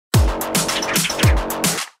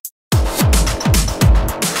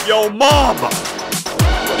Yo mama!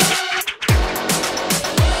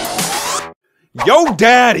 Yo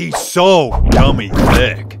daddy's so dummy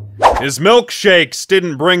thick. His milkshakes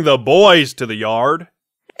didn't bring the boys to the yard.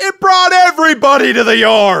 It brought everybody to the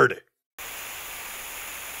yard!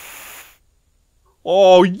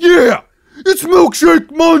 Oh yeah! It's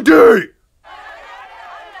Milkshake Monday!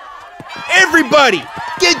 Everybody,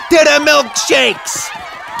 get to the milkshakes!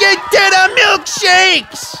 Get to the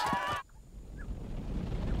milkshakes!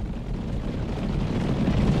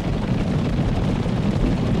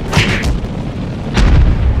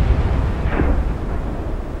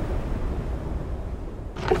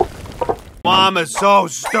 Mama's so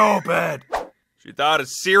stupid. She thought a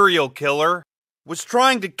serial killer was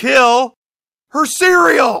trying to kill her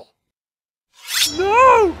cereal.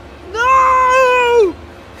 No! No!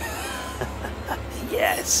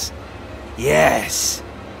 Yes. Yes.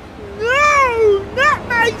 No! Not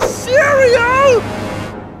my cereal!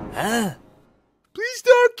 Huh? Please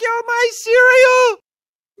don't kill my cereal!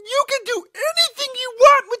 You can do anything you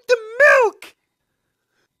want with the milk!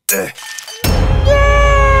 No!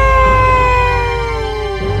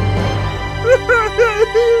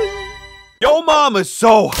 Yo mama's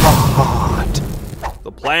so hot.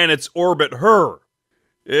 The planets orbit her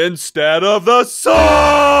instead of the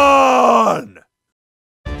sun!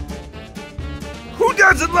 Who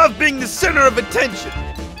doesn't love being the center of attention?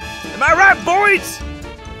 Am I right, boys?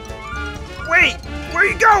 Wait, where are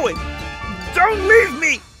you going? Don't leave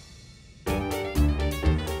me!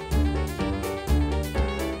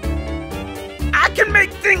 I can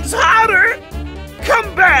make things hotter!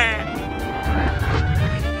 Come back!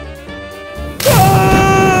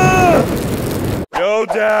 Yo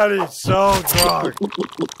daddy's so drunk.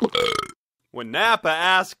 When Nappa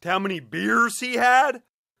asked how many beers he had,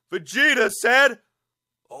 Vegeta said,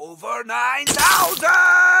 Over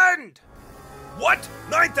 9,000! What?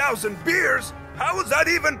 9,000 beers? How is that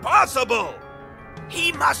even possible?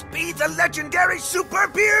 He must be the legendary Super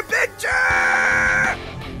Beer Bitcher!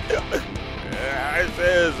 This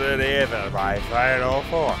isn't even my final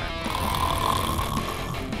form.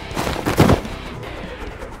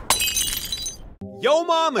 Yo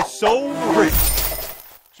mom is so rich.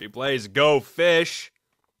 She plays Go Fish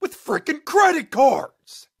with frickin' credit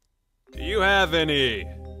cards. Do you have any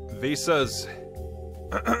visas?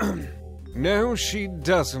 No, she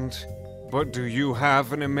doesn't. But do you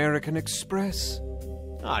have an American Express?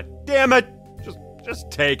 Ah, damn it!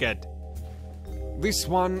 Just take it. This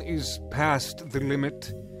one is past the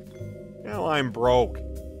limit. Now I'm broke.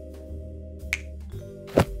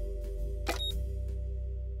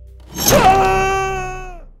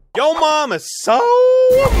 Yo mom is so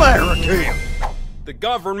American! The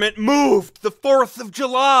government moved the 4th of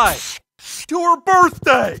July to her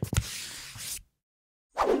birthday!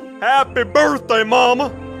 Happy birthday,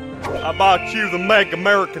 mama! I bought you the Make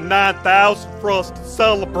America 9000 for us to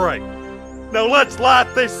celebrate. Now let's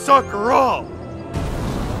light this sucker up!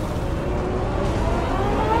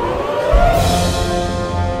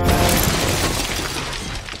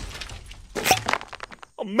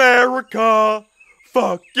 America!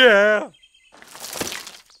 Fuck yeah!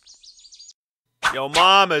 Yo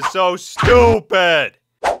mom is so stupid!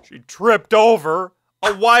 She tripped over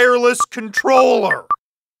a wireless controller!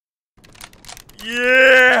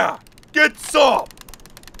 Yeah! Get some!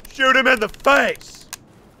 Shoot him in the face!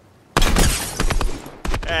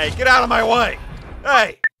 Hey, get out of my way!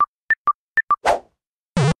 Hey!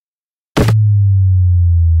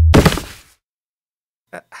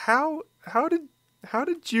 How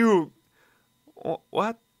did you...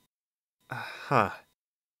 What? Huh.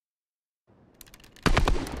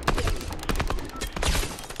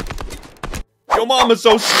 Your mama's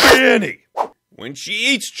so skinny. When she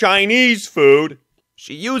eats Chinese food,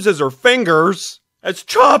 she uses her fingers as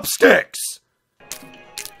chopsticks.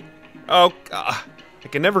 Oh, God. I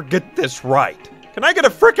can never get this right. Can I get a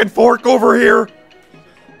frickin' fork over here?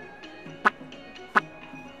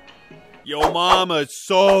 Yo mama's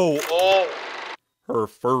so old. Her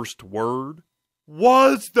first word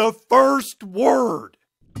was the first word.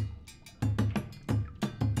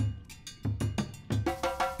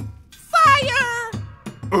 Fire!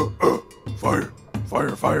 Fire,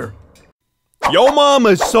 fire, fire. Yo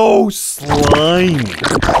mama's so slimy.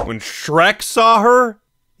 When Shrek saw her,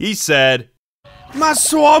 he said, My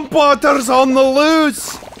swamp water's on the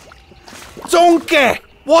loose. Donkey,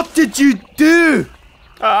 what did you do?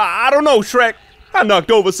 I don't know, Shrek. I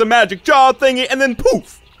knocked over some magic jar thingy and then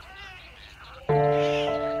poof.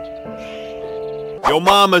 Yo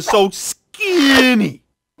mama's so skinny.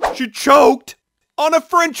 She choked on a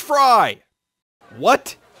French fry.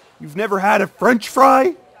 What? You've never had a French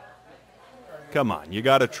fry? Come on, you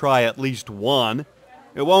gotta try at least one.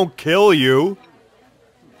 It won't kill you.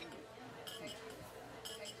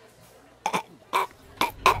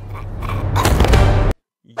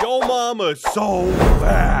 Yo mama's so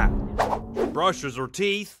fat. She brushes her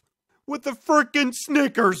teeth with the frickin'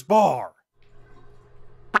 Snickers bar.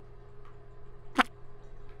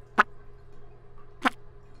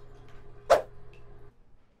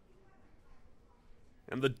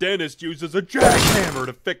 And the dentist uses a jackhammer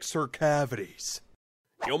to fix her cavities.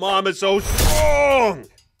 Yo mama's so strong.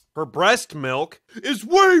 Her breast milk is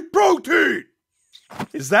whey protein.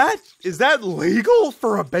 Is that legal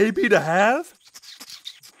for a baby to have?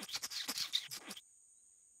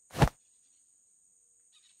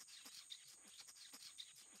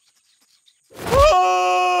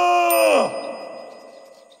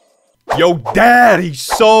 Yo daddy's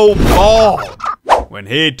so bald. When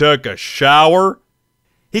he took a shower,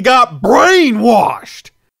 he got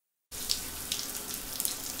brainwashed.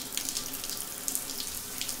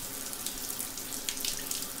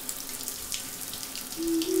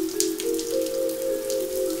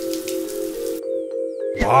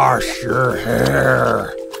 Wash your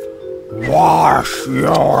hair. Wash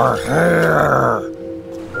your hair.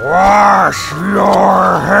 Wash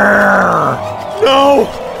your hair. No,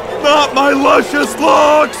 not my luscious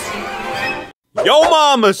locks. Yo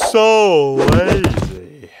mama's so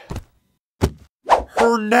lazy.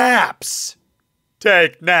 Her naps.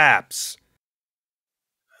 Take naps.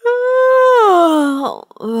 Oh,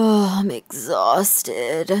 I'm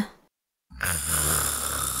exhausted.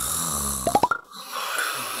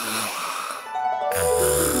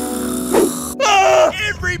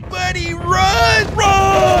 Everybody run!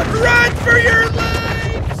 Run! Run for your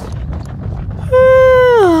lives!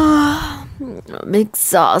 I'm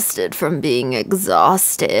exhausted from being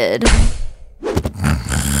exhausted.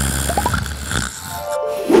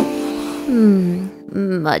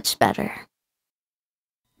 Much better.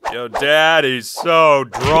 Yo daddy's so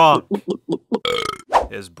drunk.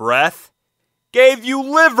 His breath gave you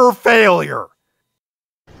liver failure.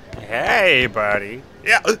 Hey, buddy.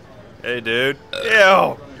 Yeah. Hey, dude.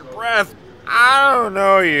 Ew, your breath. I don't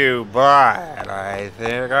know you, but I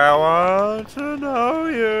think I want to know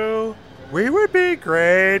you. We would be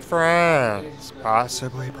great friends,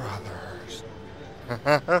 possibly brothers.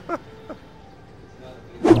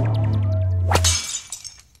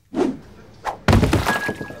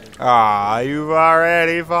 Ah, you've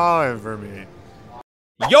already fallen for me.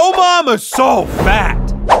 Yo mama's so fat.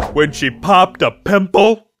 When she popped a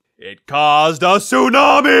pimple, it caused a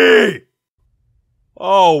tsunami.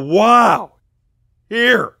 Oh, wow.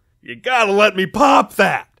 Here, you gotta let me pop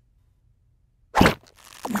that.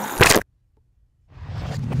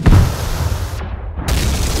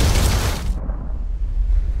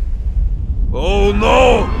 Oh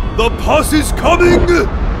no, the pus is coming.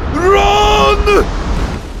 Run!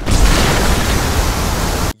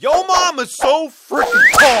 Yo mama's so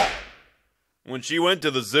freaking tall. When she went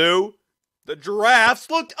to the zoo, the giraffes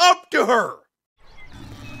looked up to her.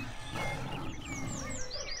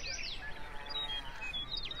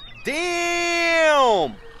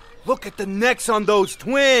 Damn! Look at the necks on those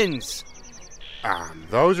twins.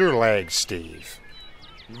 Those are legs, Steve.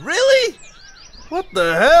 Really? What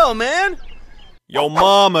the hell, man? Yo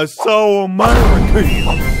mama's so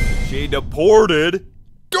American. She deported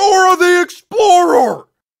Dora the Explorer.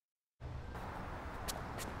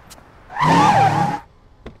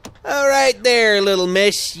 All right there, little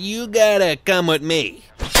miss. You gotta come with me.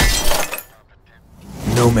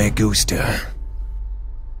 No me gusta.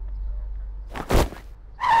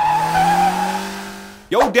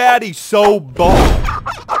 Yo daddy's so bald.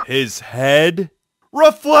 His head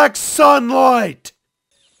reflects sunlight.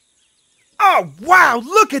 Oh, wow,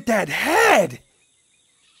 look at that head.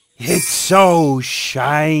 It's so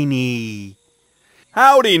shiny.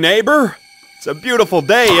 Howdy, neighbor. It's a beautiful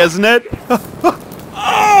day, isn't it?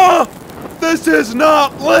 Ah! This is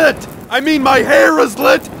not lit! I mean, my hair is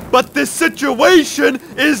lit, but this situation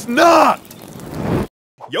is not!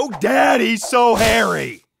 Yo daddy's so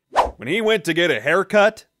hairy. When he went to get a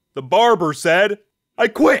haircut, the barber said, I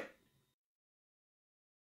quit.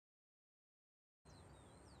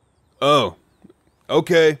 Oh,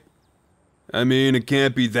 okay. I mean, it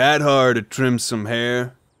can't be that hard to trim some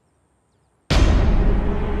hair.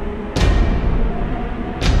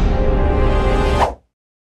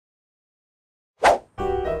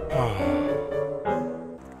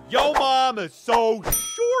 Yo mom is so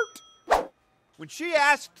short. When she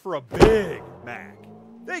asked for a Big Mac,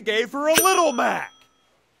 they gave her a Little Mac.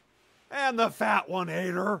 And the fat one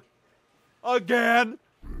ate her. Again.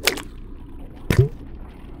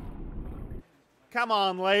 Come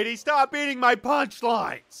on, lady, stop eating my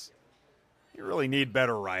punchlines. You really need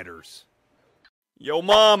better writers. Yo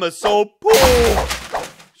mama's so poor.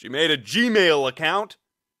 She made a Gmail account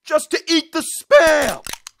just to eat the spam.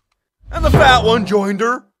 And the fat one joined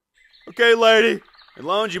her. Okay, lady, I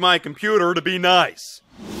loaned you my computer to be nice.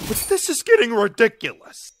 But this is getting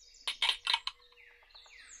ridiculous.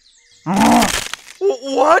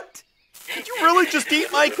 What? Did you really just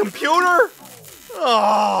eat my computer?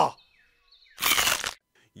 Oh.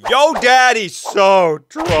 Yo daddy's so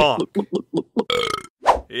drunk.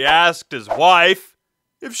 He asked his wife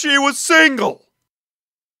if she was single.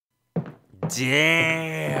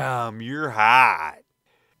 Damn, you're hot.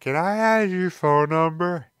 Can I add your phone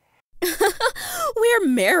number? We're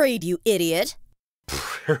married, you idiot.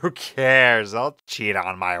 Who cares? I'll cheat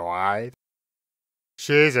on my wife.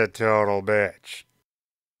 She's a total bitch.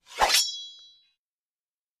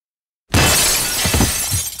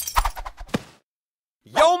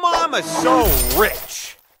 Yo mama's so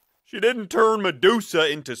rich. She didn't turn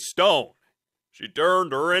Medusa into stone. She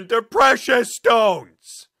turned her into precious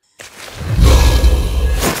stones.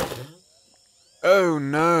 Oh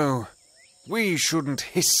no, we shouldn't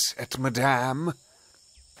hiss at Madame.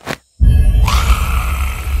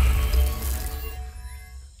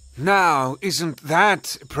 Now, isn't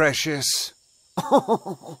that precious?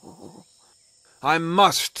 I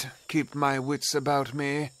must keep my wits about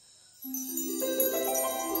me.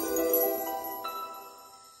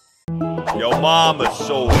 Yo mama's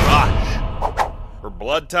so rich. Her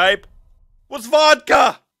blood type was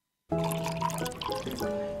vodka.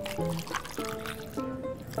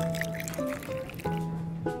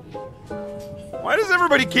 Why does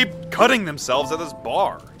everybody keep cutting themselves at this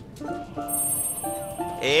bar?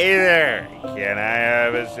 Hey there, can I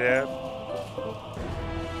have a sip?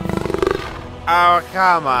 Oh,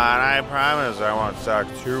 come on, I promise I won't suck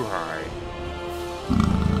too hard.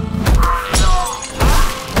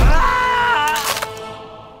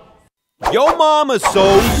 Yo mama's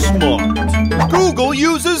so smart. Google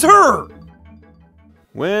uses her.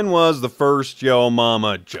 When was the first Yo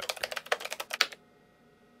mama joke?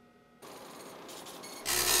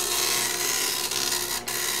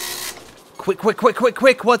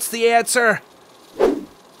 Quick, what's the answer?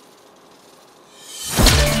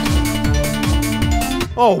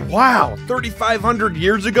 Oh wow, 3,500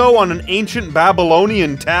 years ago on an ancient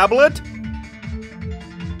Babylonian tablet?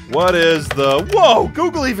 What is the... Whoa,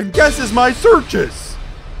 Google even guesses my searches!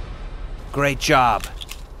 Great job.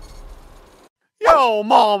 Yo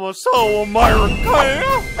mama so American!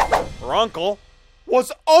 Her uncle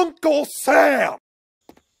was Uncle Sam!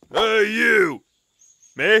 Hey, you!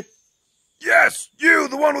 Me? Yes, you,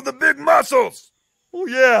 the one with the big muscles! Well,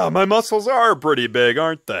 yeah, my muscles are pretty big,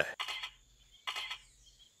 aren't they?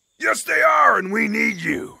 Yes, they are, and we need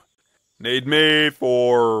you. Need me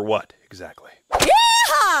for what, exactly?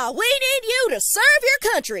 Yeehaw! We need you to serve your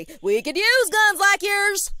country. We could use guns like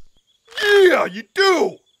yours. Yeah, you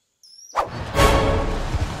do!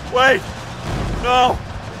 Wait! No!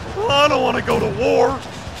 I don't want to go to war!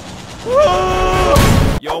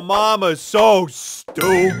 Ah! Yo mama's so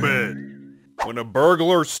stupid! When a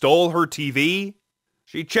burglar stole her TV,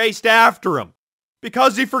 she chased after him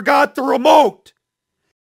because he forgot the remote!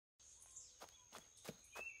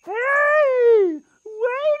 Hey!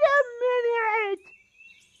 Wait a minute!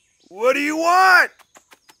 What do you want?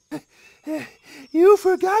 You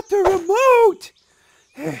forgot the remote!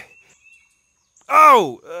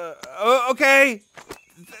 Oh, okay.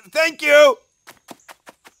 Thank you!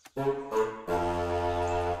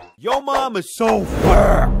 Yo mama's so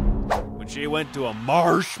fat! When she went to a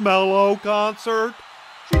Marshmallow concert,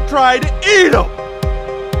 she tried to eat him!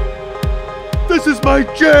 This is my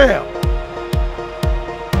jam!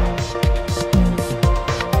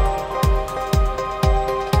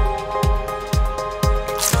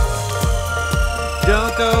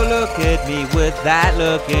 Don't go look at me with that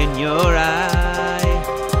look in your eye.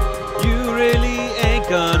 You really ain't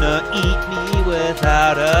gonna eat me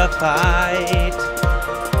without a fight.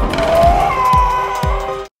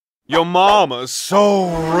 Your mama's so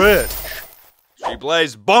rich. She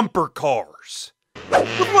plays bumper cars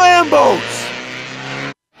with Lambos.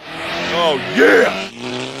 Oh yeah!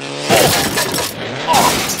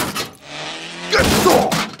 Good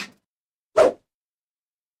song!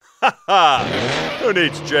 Haha! Who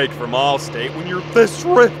needs Jake from Allstate when you're this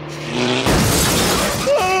rich?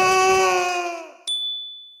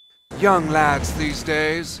 Young lads these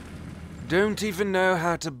days don't even know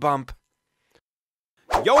how to bump.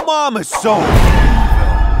 Yo mama's so evil.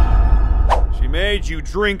 She made you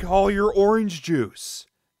drink all your orange juice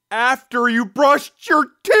after you brushed your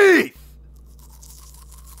teeth.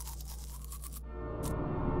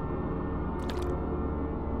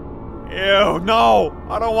 Ew, no!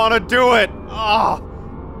 I don't want to do it! Ah!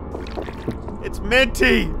 It's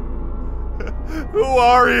Minty! Who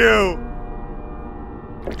are you?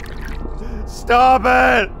 Stop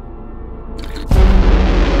it!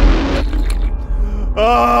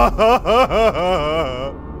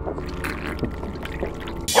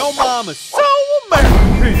 Yo mama's so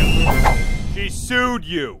American! She sued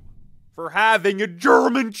you for having a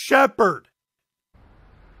German Shepherd!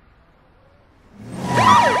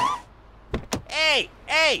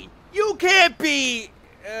 Hey, you can't be...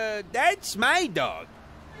 that's my dog.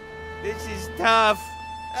 This is tough.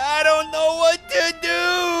 I don't know what to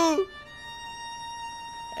do.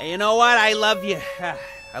 Hey, you know what? I love you.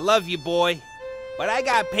 I love you, boy. But I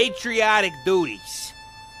got patriotic duties.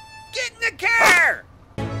 Get in the car!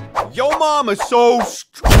 Yo mama's so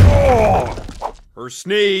strong! Her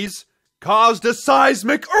sneeze caused a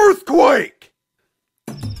seismic earthquake!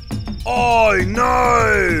 Oh,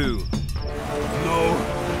 no!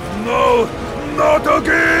 No, not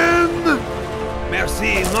again!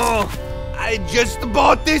 Merci, no. I just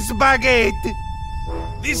bought this baguette.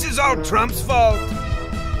 This is all Trump's fault.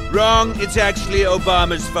 Wrong, it's actually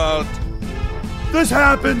Obama's fault. This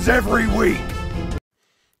happens every week.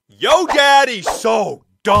 Yo daddy's so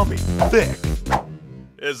dummy thick.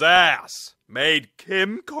 His ass made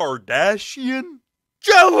Kim Kardashian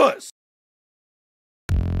jealous.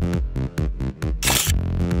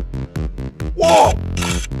 Whoa!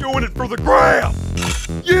 Doing it for the gram!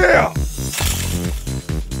 Yeah!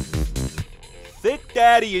 Thick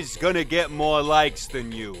Daddy is gonna get more likes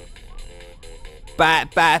than you.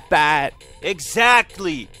 Bat.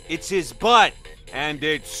 Exactly! It's his butt! And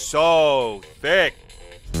it's so thick.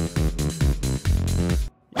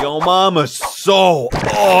 Yo mama's so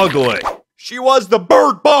ugly. She was the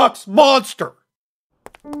Bird Box monster.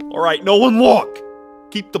 Alright, no one look.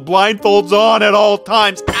 Keep the blindfolds on at all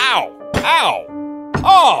times. Ow! Ow!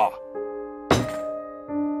 Oh!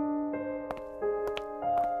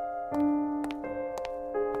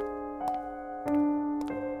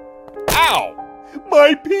 Ow!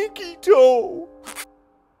 My pinky toe!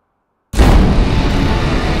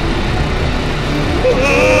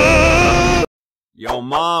 Yo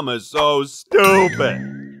mama's so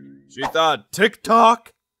stupid. She thought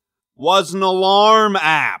TikTok was an alarm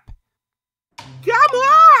app. Come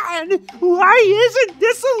on! Why isn't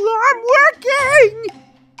this alarm working?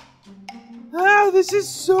 Oh, this is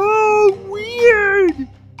so weird.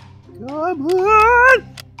 Come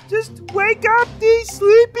on! Just wake up these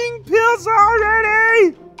sleeping pills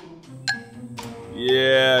already!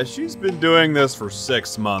 Yeah, she's been doing this for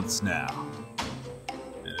 6 months now.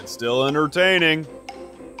 And it's still entertaining.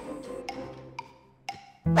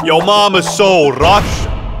 Yo mama's so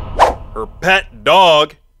Russian. Her pet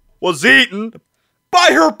dog was eaten by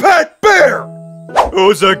her pet bear!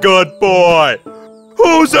 Who's a good boy?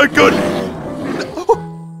 Who's a good...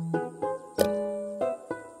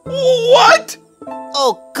 What?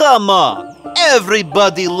 Oh, come on.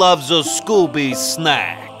 Everybody loves a Scooby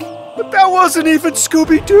snack. But that wasn't even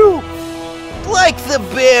Scooby-Doo! Like the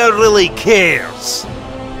bear really cares.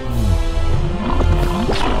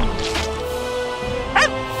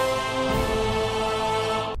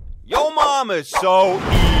 Yo mama's so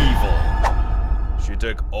evil. She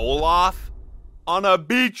took Olaf on a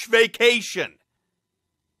beach vacation.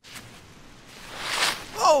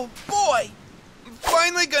 Oh boy! I'm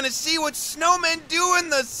finally gonna see what snowmen do in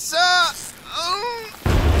the sun.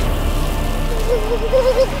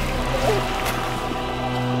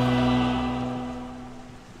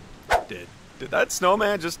 Did that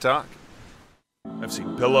snowman just talk? I've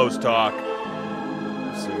seen pillows talk.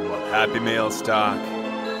 I've seen what Happy Meals talk.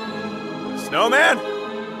 Snowman?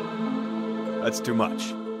 That's too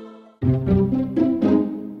much.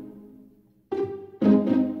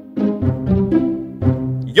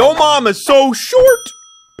 Yo mama's so short,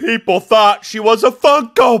 people thought she was a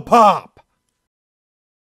Funko Pop.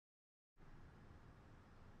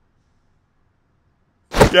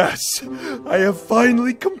 Yes, I have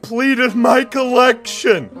finally completed my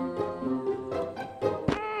collection.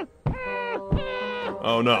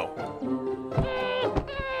 Oh no.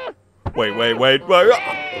 Wait.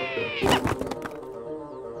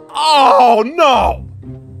 Oh no!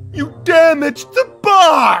 You damaged the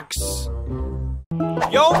box!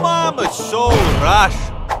 Yo mama's so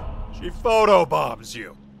Russian. She photobombs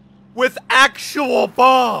you. With actual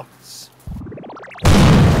bombs.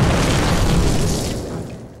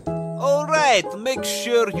 Alright, make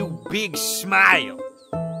sure you big smile.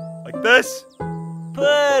 Like this?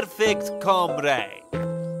 Perfect, comrade.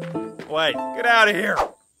 Wait, get out of here.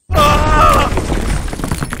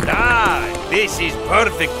 Ah, this is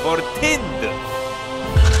perfect for Tinder.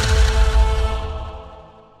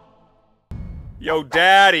 Yo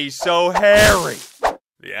daddy's so hairy.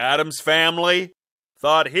 The Addams family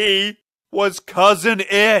thought he was Cousin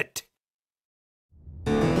It.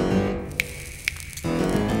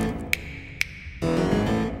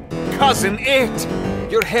 Cousin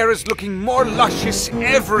It! Your hair is looking more luscious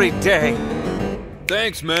every day.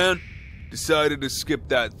 Thanks, man. Decided to skip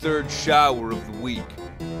that third shower of the week.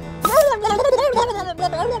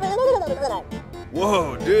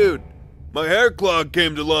 Whoa, dude. My hair clog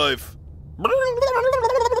came to life.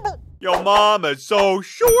 Yo mom is so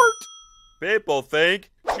short. People think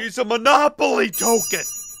she's a Monopoly token.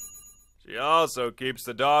 She also keeps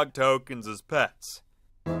the dog tokens as pets.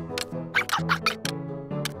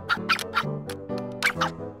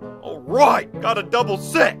 Alright, got a double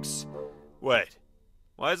 6. Wait,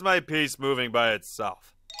 why is my piece moving by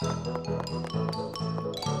itself?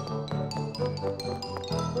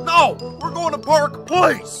 No! We're going to Park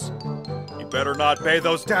Place! You better not pay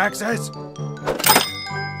those taxes!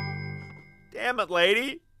 Damn it,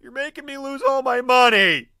 lady! You're making me lose all my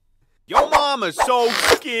money! Your mama's so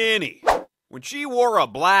skinny. When she wore a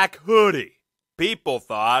black hoodie, people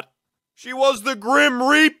thought she was the Grim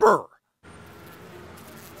Reaper!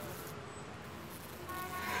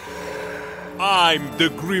 I'm the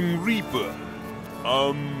Grim Reaper.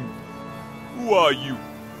 Who are you?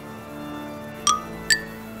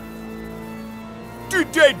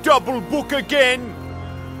 Did they double book again?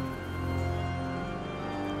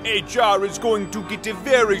 HR is going to get a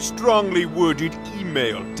very strongly worded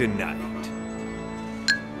email tonight.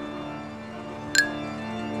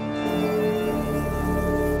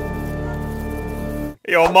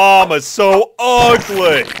 Your mama's so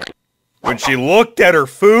ugly! When she looked at her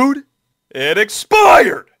food, it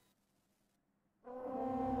expired!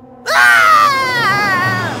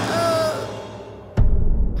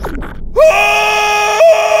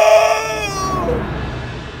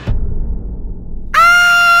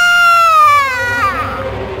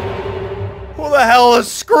 Who the hell is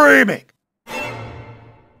screaming?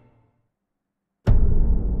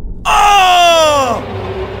 Oh!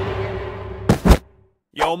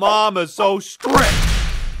 Yo mom is so strict.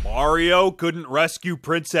 Mario couldn't rescue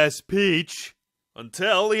Princess Peach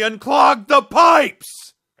until he unclogged the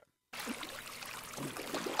pipes.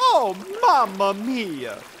 Oh, mamma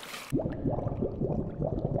mia.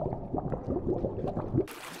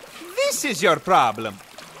 This is your problem.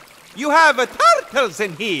 You have turtles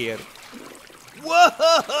in here.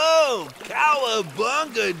 Whoa!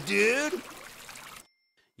 Cowabunga, dude!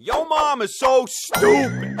 Yo mom is so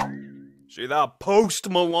stupid. She thought Post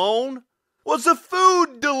Malone was a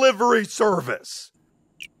food delivery service.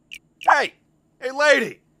 Hey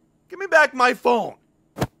lady, give me back my phone.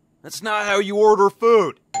 That's not how you order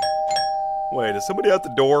food. Wait, is somebody at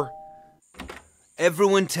the door?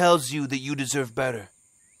 Everyone tells you that you deserve better,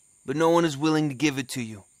 but no one is willing to give it to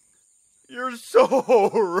you. You're so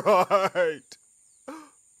right.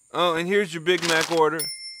 Oh, and here's your Big Mac order.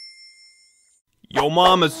 Yo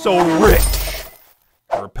mom is so rich.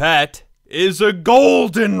 Her pet is a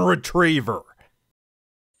golden retriever.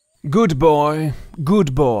 Good boy,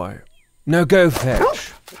 good boy. Now go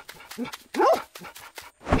fetch.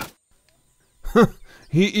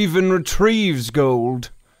 He even retrieves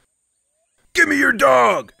gold. Give me your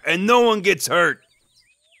dog, and no one gets hurt.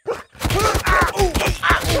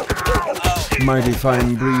 Mighty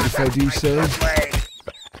fine breed, if I do say.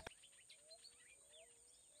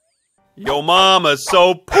 Yo mama's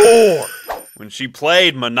so poor. When she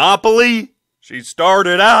played Monopoly, she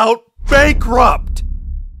started out bankrupt.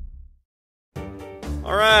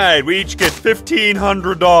 Alright, we each get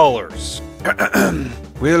 $1,500.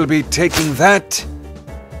 We'll be taking that.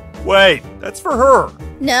 Wait, that's for her.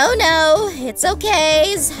 No, it's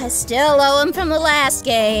okay. I still owe him from the last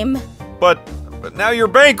game. But now you're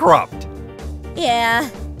bankrupt. Yeah,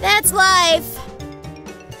 that's life.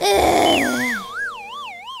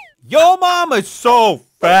 Yo mama's so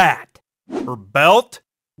fat. Her belt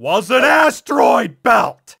was an asteroid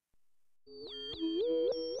belt.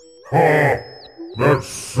 Huh, that's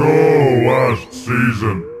so last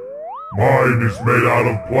season. Mine is made out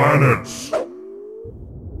of planets.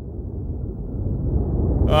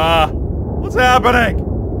 What's happening?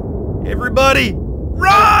 Everybody,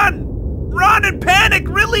 run! Run and panic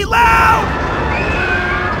really loud!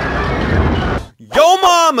 Yo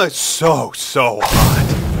mama's so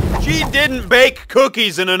hot. She didn't bake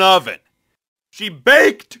cookies in an oven. She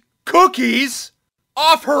baked cookies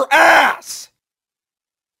off her ass.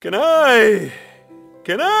 Can I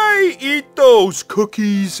eat those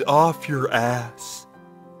cookies off your ass?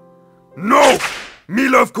 No! Me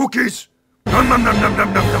love cookies! Nom nom nom nom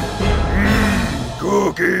nom nom nom!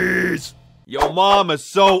 Cookies! Yo mama's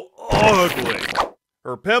so ugly.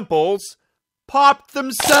 her pimples popped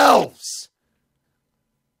themselves.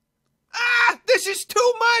 Ah, this is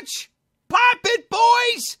too much! Pop it,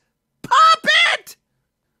 boys! Pop it!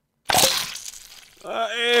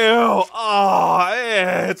 Ew. Oh,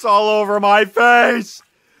 it's all over my face.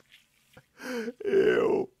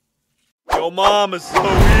 Ew. Your mom is so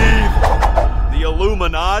evil. The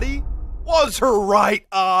Illuminati was her right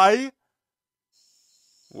eye.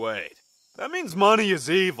 Wait, that means money is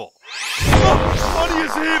evil. Oh, money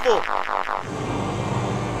is evil.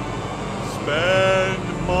 Spend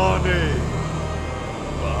money.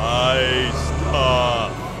 Buy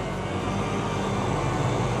stuff.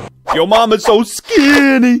 Your mom is so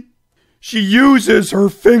skinny. She uses her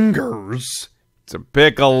fingers to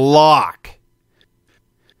pick a lock.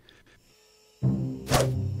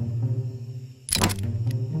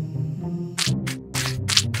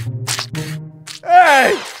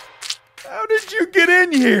 Hey! How did you get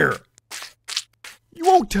in here? You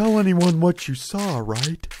won't tell anyone what you saw,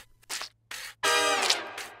 right?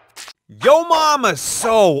 Yo mama's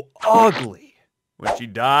so ugly. When she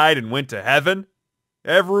died and went to heaven,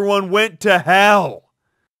 everyone went to hell.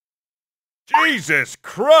 Jesus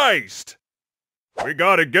Christ! We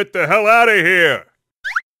gotta get the hell out of here!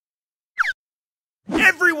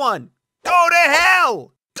 Everyone, go to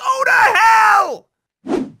hell! Go to hell!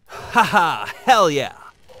 Haha, hell yeah.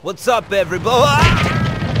 What's up, everybody?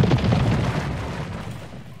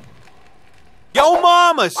 Yo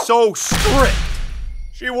mama's so strict.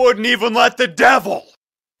 She wouldn't even let the devil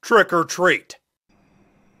trick or treat.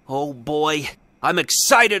 Oh boy, I'm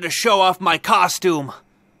excited to show off my costume.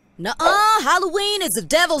 Nuh-uh, Halloween is the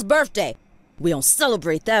devil's birthday. We don't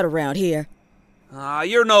celebrate that around here.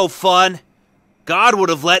 You're no fun. God would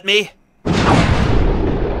have let me.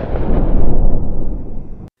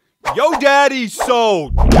 Yo daddy's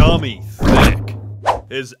so dummy thick.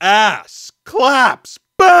 His ass claps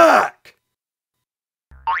back.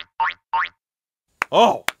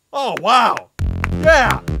 Oh wow.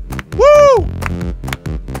 Yeah. Woo!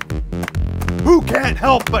 Who can't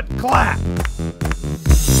help but clap?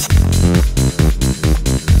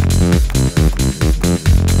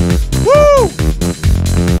 Woo!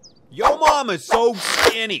 Yo mom is so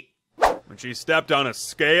skinny. When she stepped on a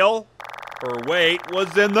scale, her weight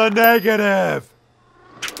was in the negative.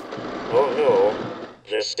 Oh no,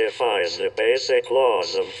 this defies the basic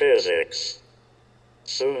laws of physics.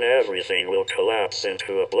 Soon everything will collapse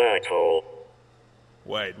into a black hole.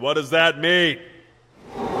 Wait, what does that mean?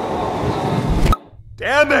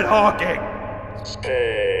 Damn it, Hawking!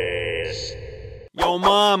 Space. Yo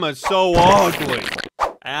mama's so ugly.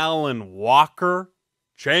 Alan Walker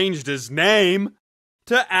changed his name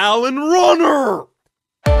to Alan Runner.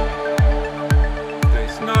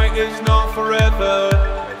 This night is not forever.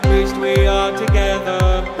 At least we are together.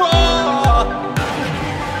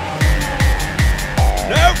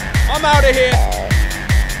 Nope, I'm out of here.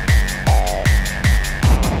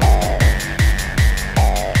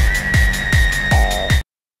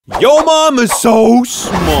 Yo mom is so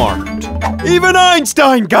smart. Even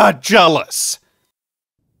Einstein got jealous.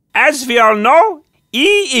 As we all know,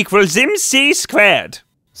 E equals mc squared.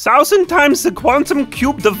 1,000 times the quantum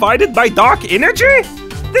cube divided by dark energy?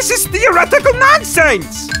 This is theoretical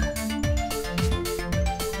nonsense!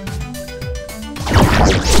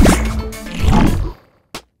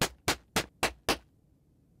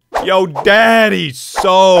 Yo daddy's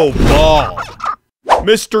so bald.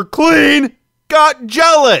 Mr. Clean got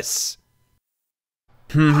jealous.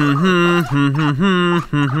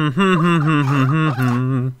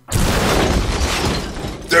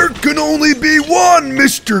 There can only be one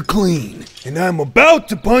Mr. Clean, and I'm about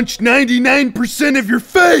to punch 99% of your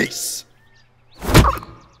face.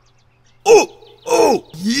 Oh,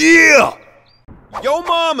 yeah! Yo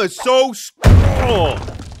mom is so strong.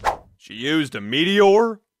 She used a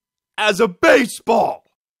meteor as a baseball.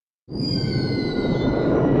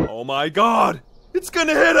 Oh my God, it's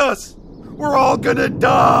gonna hit us. We're all gonna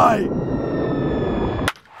die.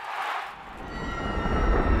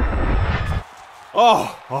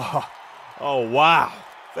 Oh, wow.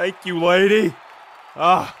 Thank you, lady.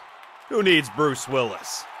 Who needs Bruce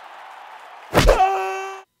Willis?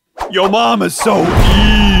 Yo mom is so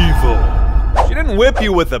evil. She didn't whip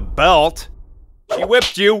you with a belt. She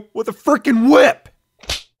whipped you with a frickin' whip.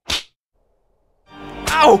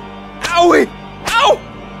 Ow! Owie! Ow!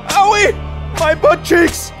 Owie! My butt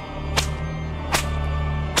cheeks!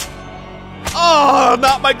 Oh,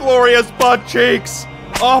 not my glorious butt cheeks!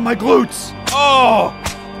 Oh, my glutes! Oh!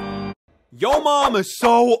 Yo mom is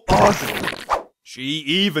so ugly. She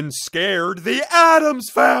even scared the Addams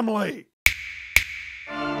family.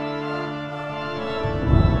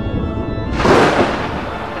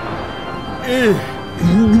 I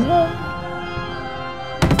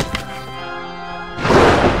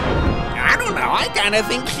don't know, I kinda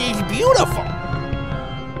think she's beautiful.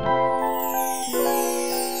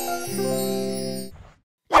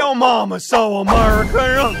 Yo mama's so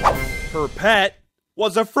American. Her pet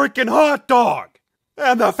was a freaking hot dog,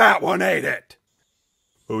 and the fat one ate it.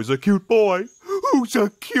 Who's a cute boy? Who's a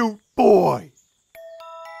cute boy?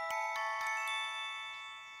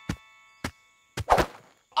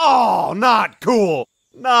 Oh, not cool.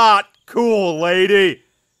 Not cool, lady.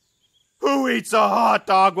 Who eats a hot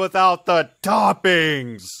dog without the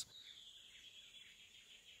toppings?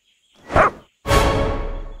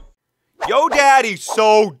 Yo daddy's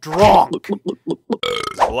so drunk.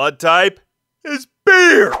 His blood type is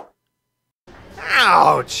beer.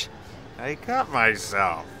 Ouch! I cut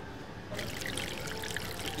myself.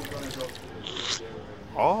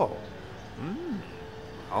 Oh.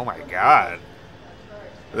 Oh my god.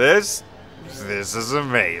 This is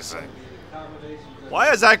amazing.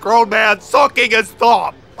 Why is that grown man sucking his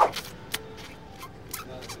thumb?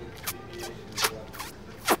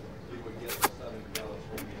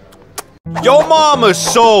 Yo mama's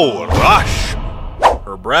so rush.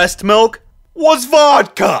 Her breast milk was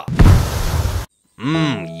vodka.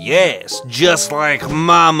 Yes, just like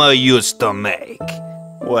Mama used to make.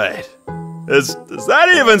 Wait, is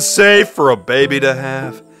that even safe for a baby to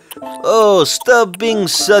have? Oh, stop being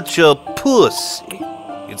such a pussy.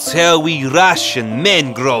 It's how we Russian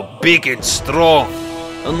men grow big and strong,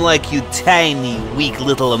 unlike you tiny, weak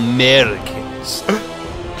little Americans.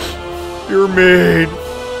 You're mean.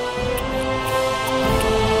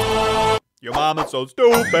 Your mama's so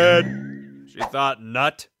stupid. She thought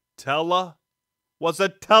Nutella was a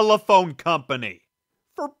telephone company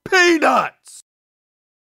for peanuts.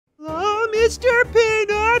 Hello, Mr.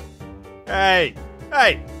 Peanut. Hey,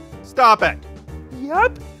 stop it.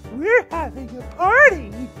 Yup, we're having a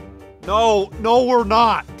party. No, we're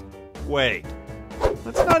not. Wait,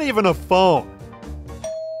 that's not even a phone.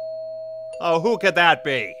 Oh, who could that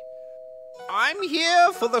be? I'm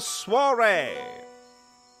here for the soiree.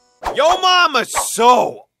 Yo mama's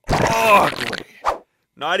so ugly.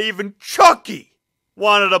 Not even Chucky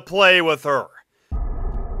wanted to play with her.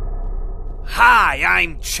 Hi,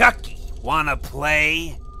 I'm Chucky. Wanna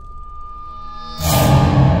play?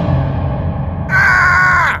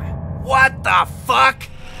 Ah! What the fuck?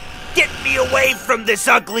 Get me away from this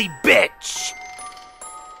ugly bitch!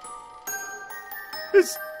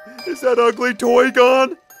 Is that ugly toy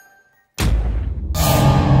gone?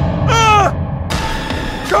 Ah!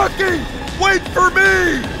 Chucky, wait for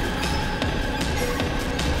me!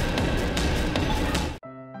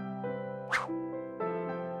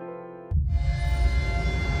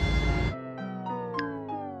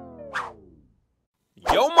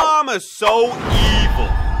 Yo mama's so evil.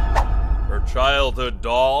 Her childhood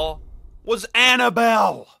doll was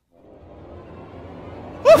Annabelle.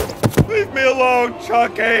 Leave me alone,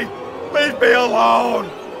 Chucky. Leave me alone.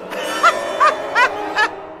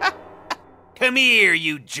 Come here,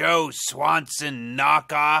 you Joe Swanson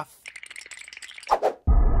knockoff.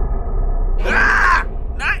 Ah!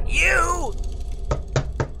 Not you!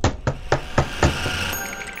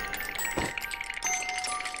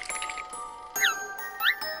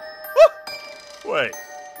 Wait,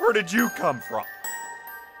 where did you come from?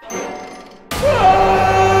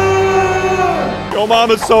 Yo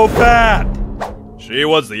mama's so fat. She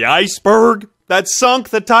was the iceberg that sunk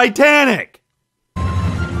the Titanic.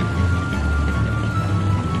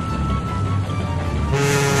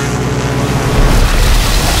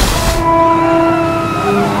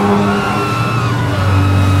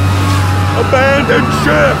 Abandoned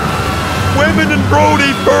ship! Women and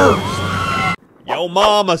Brody first! Yo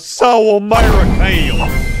mama's so American.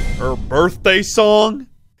 Her birthday song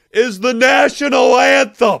is the national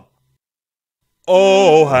anthem.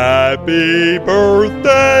 Oh, happy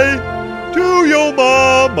birthday to your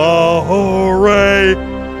mama, hooray.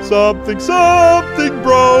 Something, something,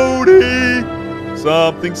 Brody.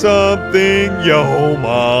 Something, something, yo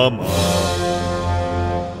mama.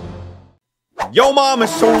 Yo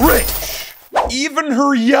mama's so rich, even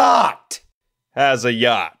her yacht has a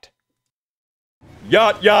yacht.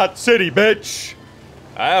 Yacht city, bitch.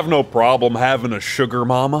 I have no problem having a sugar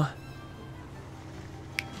mama.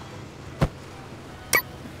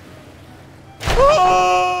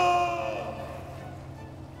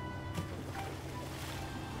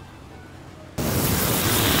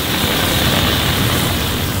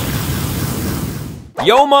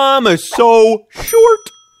 Yo mom is so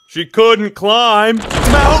short, she couldn't climb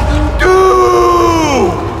Mountain Dew!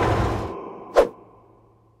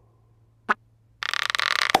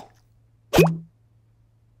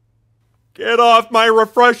 Get off my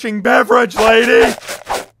refreshing beverage, lady!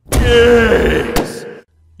 Yes!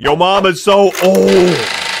 Yo mama's so old.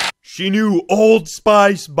 She knew Old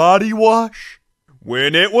Spice body wash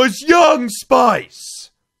when it was Young Spice.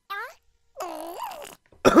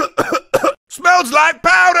 Smells like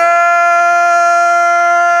powder!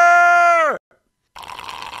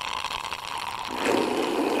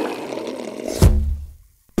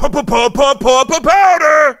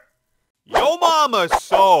 Powder! Yo mama's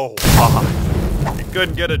so hot. She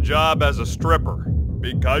couldn't get a job as a stripper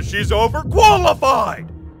because she's overqualified.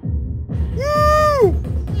 Woo!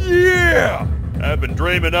 Yeah! I've been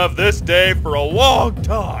dreaming of this day for a long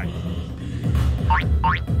time.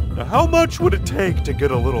 Now, how much would it take to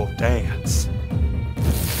get a little dance?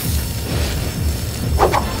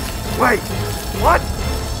 Wait, what?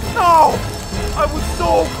 No! I was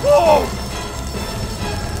so close!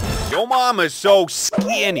 Your mom is so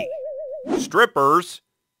skinny. Strippers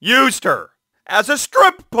used her as a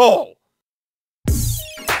strip pole.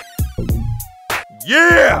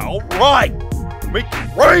 Yeah, all right. Make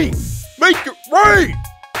it rain. Make it rain.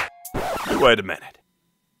 Wait a minute.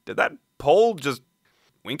 Did that pole just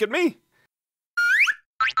wink at me?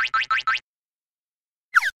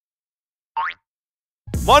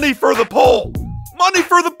 Money for the pole. Money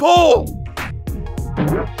for the pole.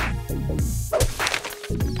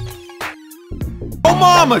 Oh,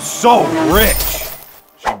 mama's so rich.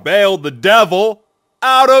 She bailed the devil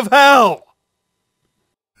out of hell.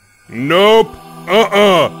 Nope.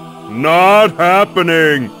 Not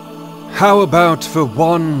happening. How about for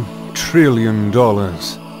 $1 trillion?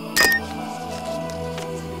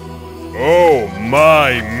 Oh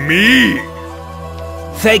my me!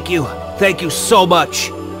 Thank you so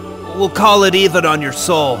much. We'll call it even on your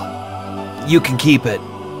soul. You can keep it.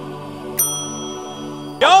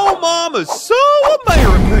 Yo mama's so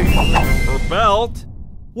American. Her belt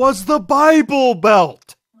was the Bible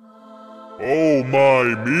belt. Oh my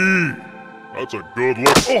me! That's a good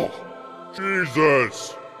look. Oh,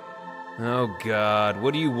 Jesus! Oh God,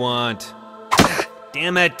 what do you want?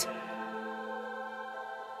 Damn it!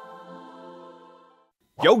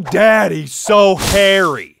 Yo daddy's so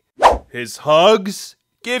hairy. His hugs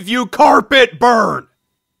give you carpet burn.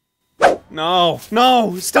 No,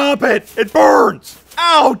 stop it! It burns!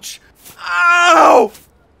 Ouch! Ow!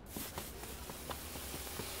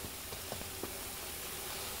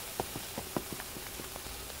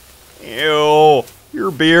 Ew,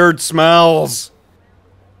 your beard smells.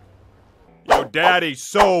 Yo daddy's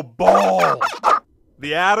so bald.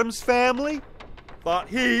 The Addams family thought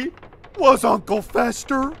he was Uncle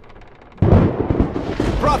Fester.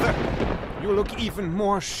 Brother, you look even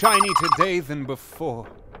more shiny today than before.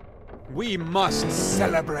 We must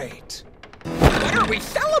celebrate. What are we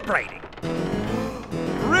celebrating?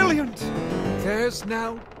 Brilliant! There's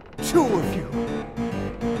now 2 of you.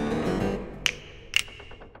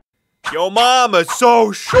 Yo mama's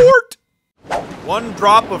so short. One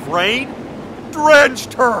drop of rain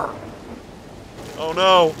drenched her. Oh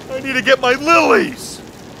no, I need to get my lilies.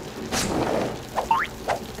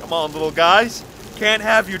 Come on, little guys. Can't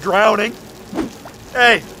have you drowning.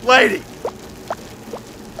 Hey, lady.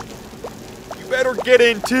 You better get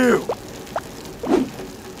in too.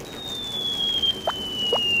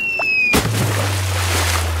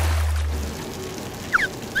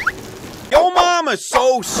 Yo mama's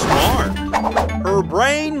so smart. Her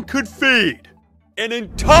brain could feed an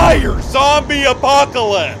entire zombie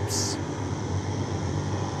apocalypse.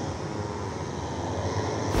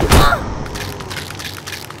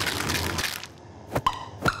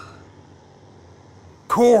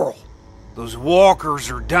 Coral, those walkers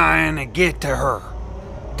are dying to get to her.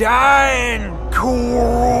 Dying,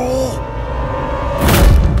 Coral!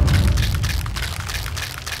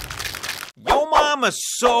 Yo mama's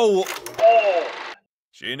so old.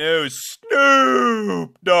 She knew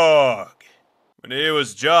Snoop Dogg when he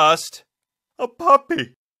was just a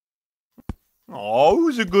puppy. Oh,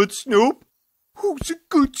 who's a good Snoop? Who's a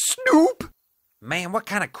good Snoop? Man, what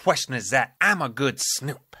kind of question is that? I'm a good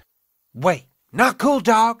Snoop. Wait, not cool,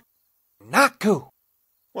 dog. Not cool.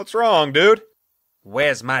 What's wrong, dude?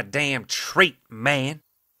 Where's my damn treat, man?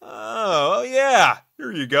 Oh, yeah.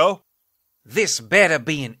 Here you go. This better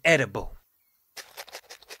be an edible.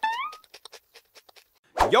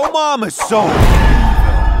 Yo mama's so evil.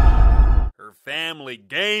 Her family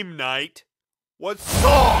game night was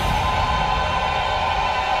soft.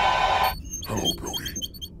 Hello, Brody.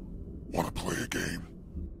 Wanna play a game?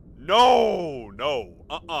 No,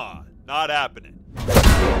 not happening.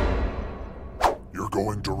 You're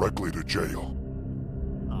going directly to jail.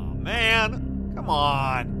 Oh, man, come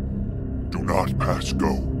on. Do not pass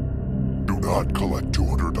go. Do not collect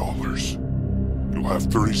 $200. You'll have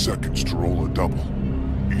 30 seconds to roll a double.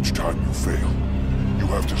 Each time you fail, you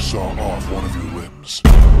have to saw off one of your limbs.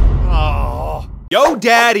 Oh, yo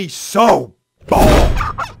daddy's so bald.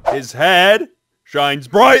 His head shines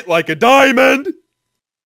bright like a diamond.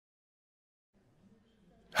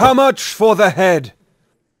 How much for the head?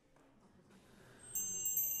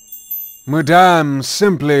 Madame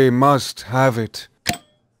simply must have it.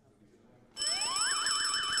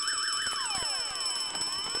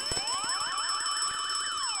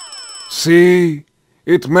 See?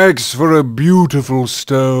 It makes for a beautiful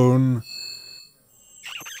stone.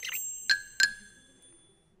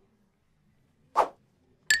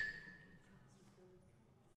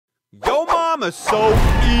 Yo mama's so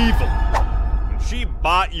evil. When she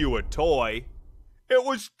bought you a toy, it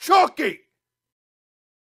was Chucky.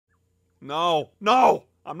 No,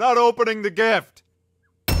 I'm not opening the gift.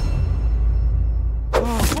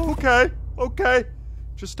 Oh, okay.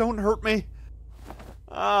 Just don't hurt me.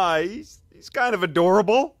 He's kind of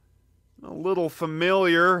adorable. A little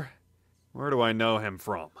familiar. Where do I know him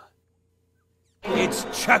from? It's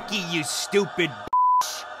Chucky, you stupid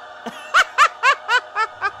bitch.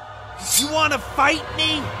 You wanna fight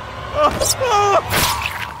me?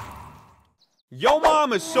 Yo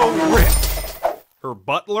mom is so rich. Her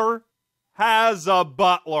butler has a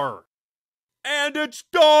butler. And it's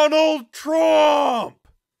Donald Trump!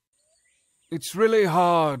 It's really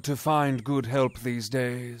hard to find good help these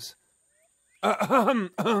days.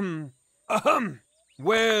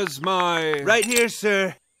 Where's my... Right here,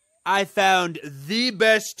 sir. I found the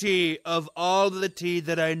best tea of all the tea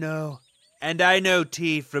that I know. And I know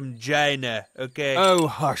tea from China, okay? Oh,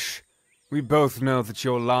 hush. We both know that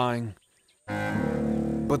you're lying.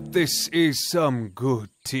 But this is some good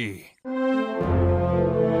tea.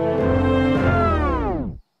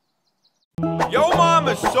 Yo mom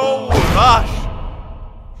is so rushed.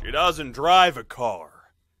 She doesn't drive a car.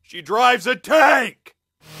 She drives a tank.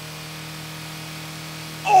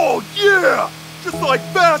 Oh yeah! Just like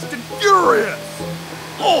Fast and Furious.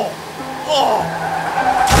 Oh.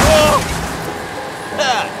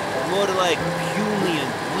 More like puny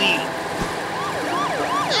and weak.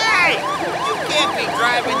 Hey! You can't be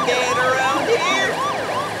driving Dad around here!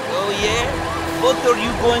 Oh yeah? What are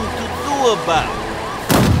you going to do about it?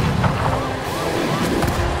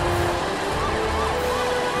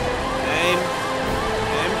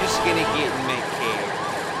 I'm just gonna get in my car.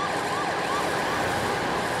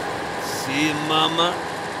 See, Mama?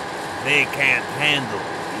 They can't handle it.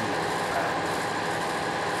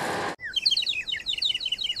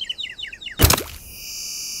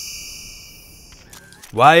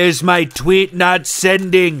 Why is my tweet not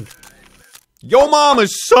sending? Yo mom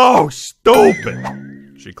is so stupid.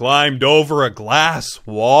 She climbed over a glass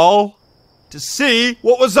wall to see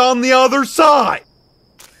what was on the other side.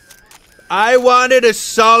 I wanted a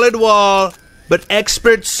solid wall, but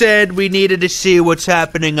experts said we needed to see what's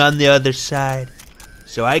happening on the other side.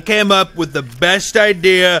 So I came up with the best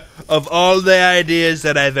idea of all the ideas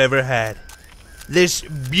that I've ever had. This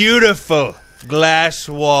beautiful glass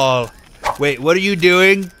wall. Wait, what are you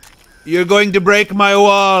doing? You're going to break my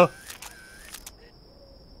wall.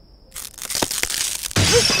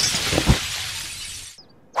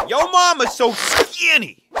 Yo mama's so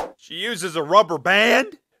skinny. She uses a rubber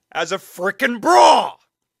band as a frickin' bra.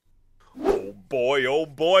 Oh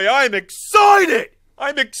boy, I'm excited.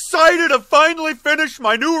 I'm excited to finally finish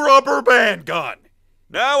my new rubber band gun.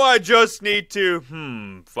 Now I just need to,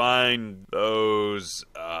 find those,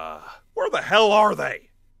 where the hell are they?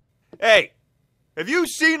 Hey, have you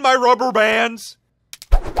seen my rubber bands?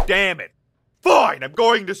 Damn it. Fine, I'm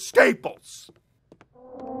going to Staples.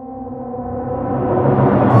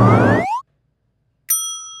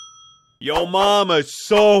 Yo mama's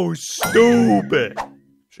so stupid.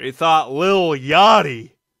 She thought Lil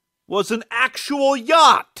Yachty was an actual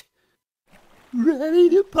yacht. Ready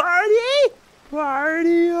to party?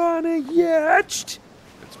 Party on a yacht?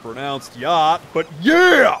 It's pronounced yacht, but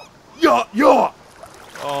yeah! Yacht!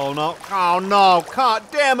 Oh no, god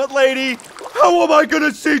damn it, lady! How am I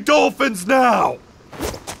gonna see dolphins now?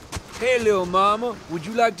 Hey, little mama, would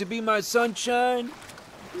you like to be my sunshine?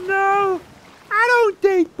 No, I don't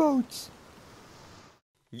date boats.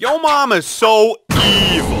 Yo mama's so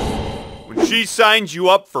evil. When she signs you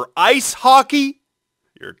up for ice hockey,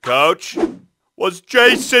 your coach was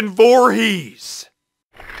Jason Voorhees.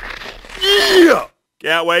 Yeah!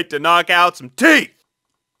 Can't wait to knock out some teeth.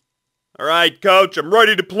 All right, coach, I'm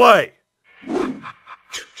ready to play.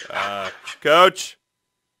 Coach,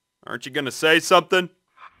 aren't you gonna say something?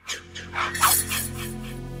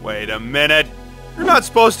 Wait a minute. You're not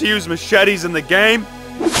supposed to use machetes in the game.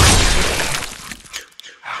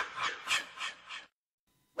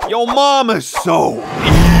 Yo mama's so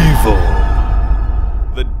evil.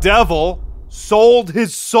 The devil sold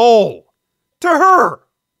his soul to her.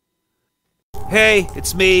 Hey,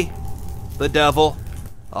 it's me, the devil.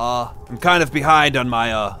 I'm kind of behind on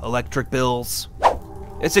my, electric bills.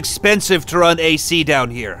 It's expensive to run AC down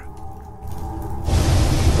here.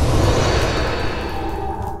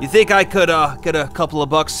 You think I could, get a couple of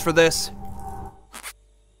bucks for this?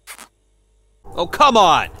 Oh, come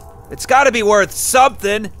on! It's gotta be worth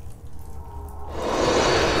something!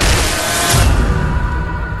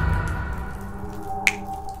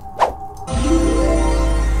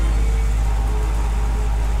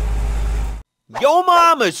 Yo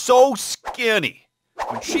mama's so skinny.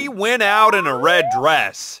 When she went out in a red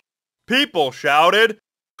dress, people shouted,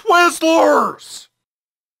 Twizzlers!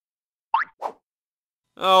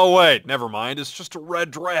 Oh wait, never mind, it's just a red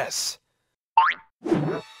dress.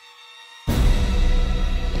 Run!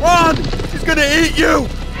 She's gonna eat you!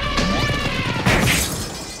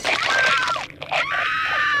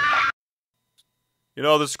 You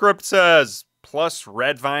know, the script says, plus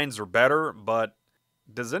red vines are better, but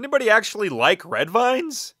does anybody actually like red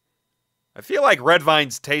vines? I feel like red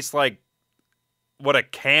vines taste like what a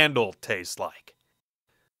candle tastes like.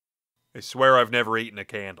 I swear I've never eaten a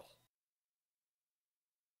candle.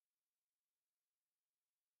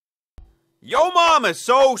 Yo mama's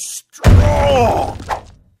so strong!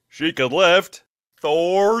 She could lift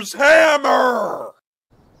Thor's hammer!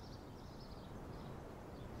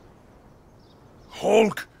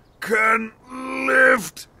 Hulk can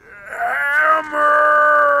lift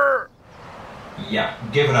hammer! Yeah,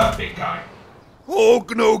 give it up, big guy.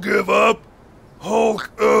 Hulk no give up.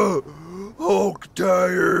 Hulk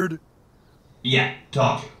tired. Yeah,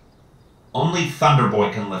 told you. Only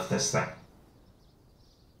Thunderboy can lift this thing.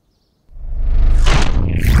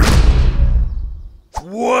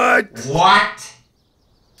 What? What?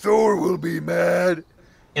 Thor will be mad.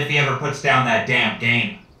 If he ever puts down that damn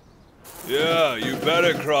game. Yeah, you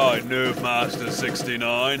better cry, Noob Master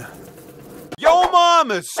 69. Yo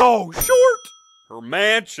mama's so short! Her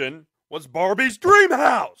mansion was Barbie's dream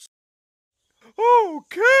house. Oh,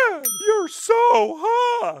 Ken, you're so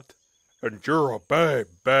hot. And you're a babe.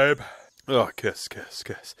 Oh, kiss.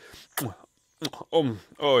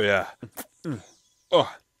 Oh yeah.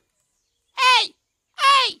 Oh. Hey!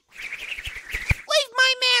 Leave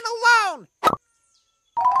my man alone!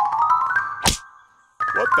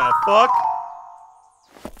 What the fuck?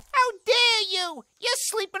 How dare you! You're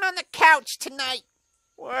sleeping on the couch tonight.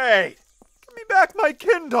 Wait, give me back my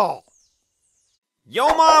Kindle.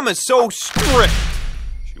 Yo mama's so strict.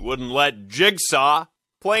 She wouldn't let Jigsaw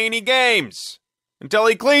play any games until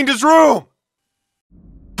he cleaned his room.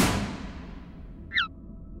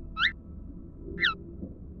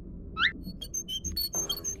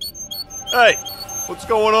 Hey, what's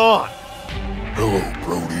going on? Hello,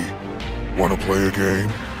 Brody. Wanna play a game?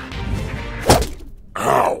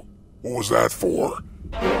 Ow! What was that for?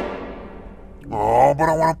 Oh, but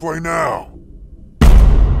I wanna play now.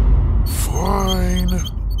 Fine.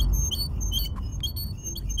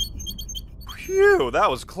 Phew, that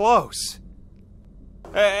was close.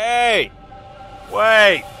 Hey!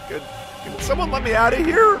 Wait, can someone let me out of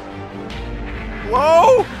here?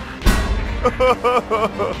 Hello?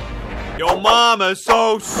 Yo mama's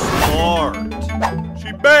so smart.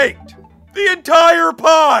 She baked the entire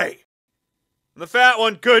pie! The fat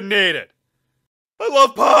one couldn't eat it. I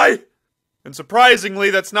love pie! And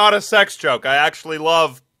surprisingly, that's not a sex joke. I actually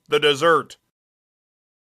love the dessert.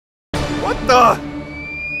 What the?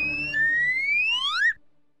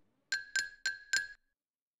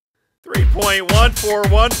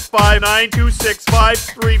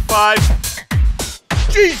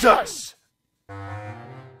 $3.141592653. Jesus!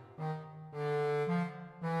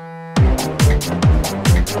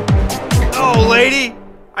 Oh, lady,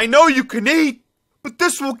 I know you can eat, but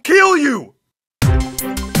this will kill you!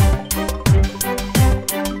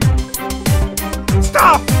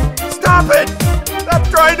 Stop! Stop it! Stop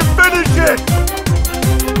trying to finish it!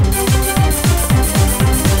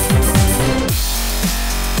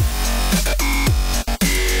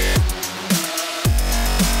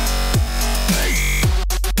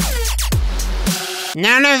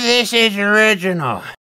 None of this is original.